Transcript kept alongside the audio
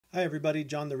Hi everybody,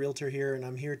 John the Realtor here, and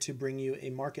I'm here to bring you a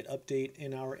market update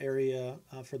in our area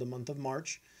for the month of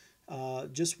March.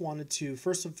 Just wanted to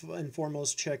first and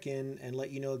foremost check in and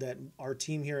let you know that our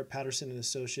team here at Patterson and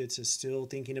Associates is still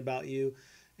thinking about you,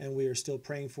 and we are still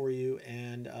praying for you,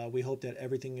 and we hope that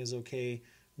everything is okay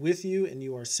with you and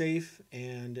you are safe,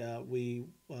 and we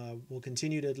will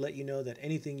continue to let you know that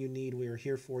anything you need, we are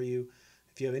here for you.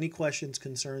 If you have any questions,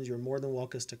 concerns, you're more than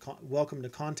welcome to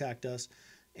contact us,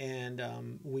 and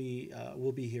we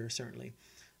will be here certainly.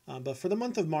 But for the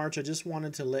month of March, I just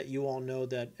wanted to let you all know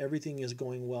that everything is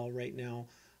going well right now.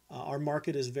 Our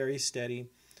market is very steady.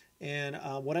 And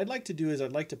what I'd like to do is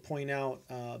I'd like to point out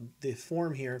the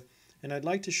form here, and I'd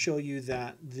like to show you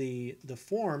that the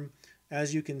form,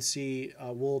 as you can see,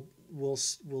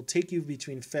 will take you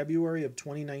between February of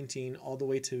 2019 all the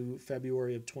way to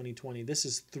February of 2020. This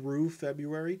is through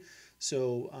February.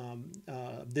 So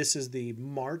this is the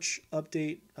March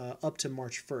update up to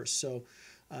March 1st. So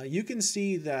you can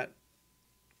see that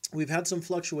we've had some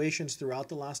fluctuations throughout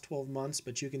the last 12 months,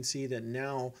 but you can see that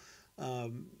now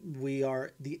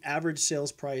the average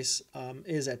sales price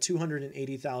is at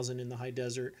 $280,000 in the high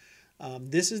desert.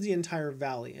 This is the entire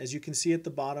valley. As you can see at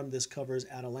the bottom, this covers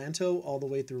Adelanto all the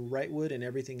way through Wrightwood and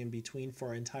everything in between for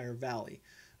our entire valley.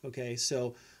 Okay,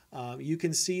 so you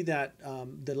can see that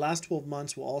the last 12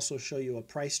 months will also show you a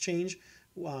price change,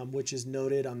 which is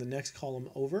noted on the next column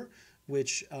over,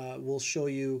 which will show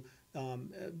you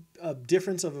a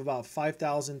difference of about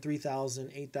 5,000,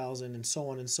 3,000, 8,000, and so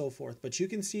on and so forth. But you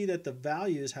can see that the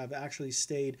values have actually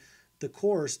stayed the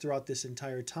course throughout this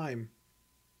entire time.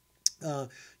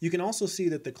 You can also see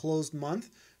that the closed month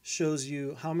shows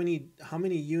you how many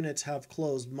units have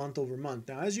closed month over month.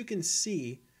 Now, as you can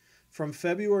see, from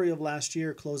February of last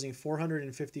year closing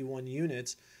 451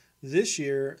 units, this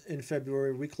year in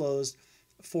February we closed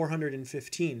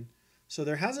 415. So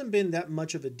there hasn't been that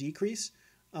much of a decrease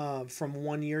from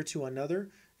one year to another.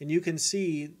 And you can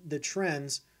see the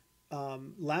trends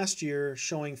last year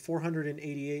showing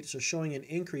 488, so showing an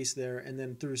increase there. And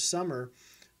then through summer,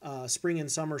 spring and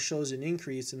summer shows an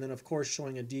increase, and then of course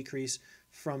showing a decrease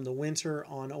from the winter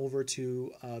on over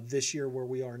to this year where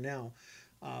we are now.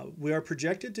 We are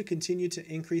projected to continue to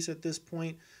increase at this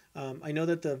point. I know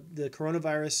that the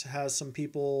coronavirus has some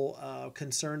people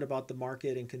concerned about the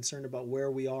market and concerned about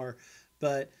where we are,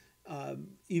 but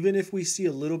even if we see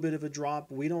a little bit of a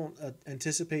drop, we don't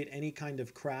anticipate any kind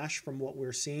of crash from what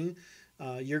we're seeing.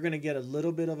 You're going to get a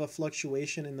little bit of a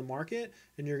fluctuation in the market,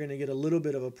 and you're going to get a little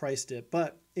bit of a price dip.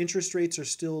 But interest rates are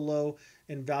still low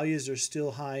and values are still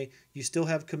high. You still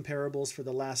have comparables for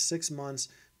the last 6 months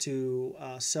to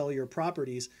sell your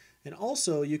properties. And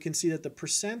also you can see that the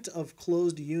percent of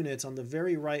closed units on the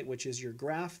very right, which is your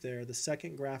graph there, the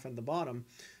second graph at the bottom,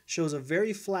 shows a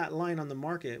very flat line on the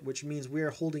market, which means we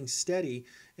are holding steady,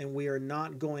 and we are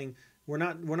not going we're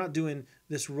not doing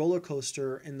this roller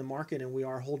coaster in the market, and we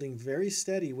are holding very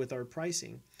steady with our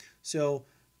pricing. So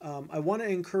I want to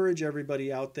encourage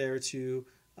everybody out there to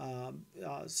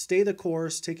stay the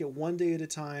course, take it one day at a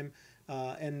time.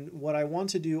 And what I want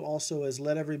to do also is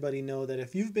let everybody know that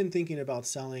if you've been thinking about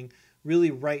selling,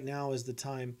 really right now is the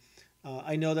time.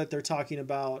 I know that they're talking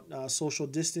about social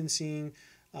distancing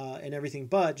and everything,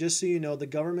 but just so you know, the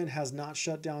government has not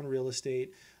shut down real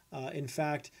estate. In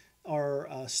fact,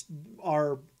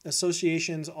 our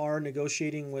associations are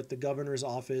negotiating with the governor's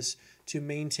office to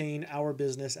maintain our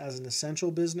business as an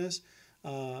essential business,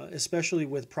 especially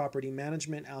with property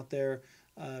management out there,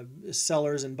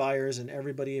 sellers and buyers and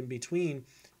everybody in between.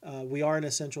 We are an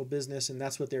essential business, and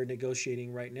that's what they're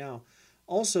negotiating right now.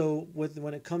 Also,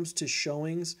 when it comes to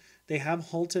showings, they have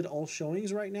halted all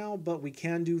showings right now, but we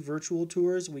can do virtual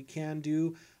tours. We can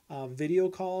do video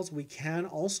calls. We can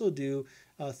also do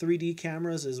 3D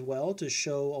cameras as well to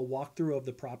show a walkthrough of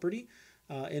the property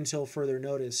until further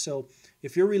notice. So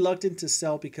if you're reluctant to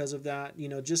sell because of that,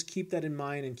 just keep that in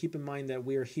mind, and keep in mind that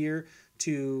we are here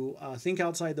to think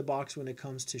outside the box when it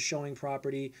comes to showing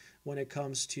property, when it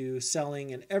comes to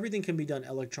selling, and everything can be done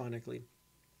electronically.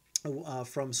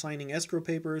 From signing escrow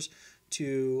papers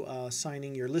to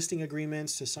signing your listing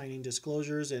agreements to signing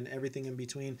disclosures, and everything in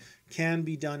between can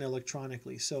be done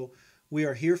electronically. So we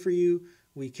are here for you.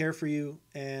 We care for you.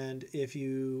 And if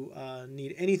you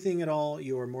need anything at all,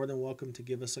 you are more than welcome to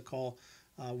give us a call.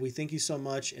 We thank you so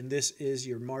much. And this is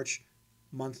your March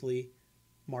monthly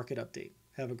market update.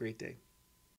 Have a great day.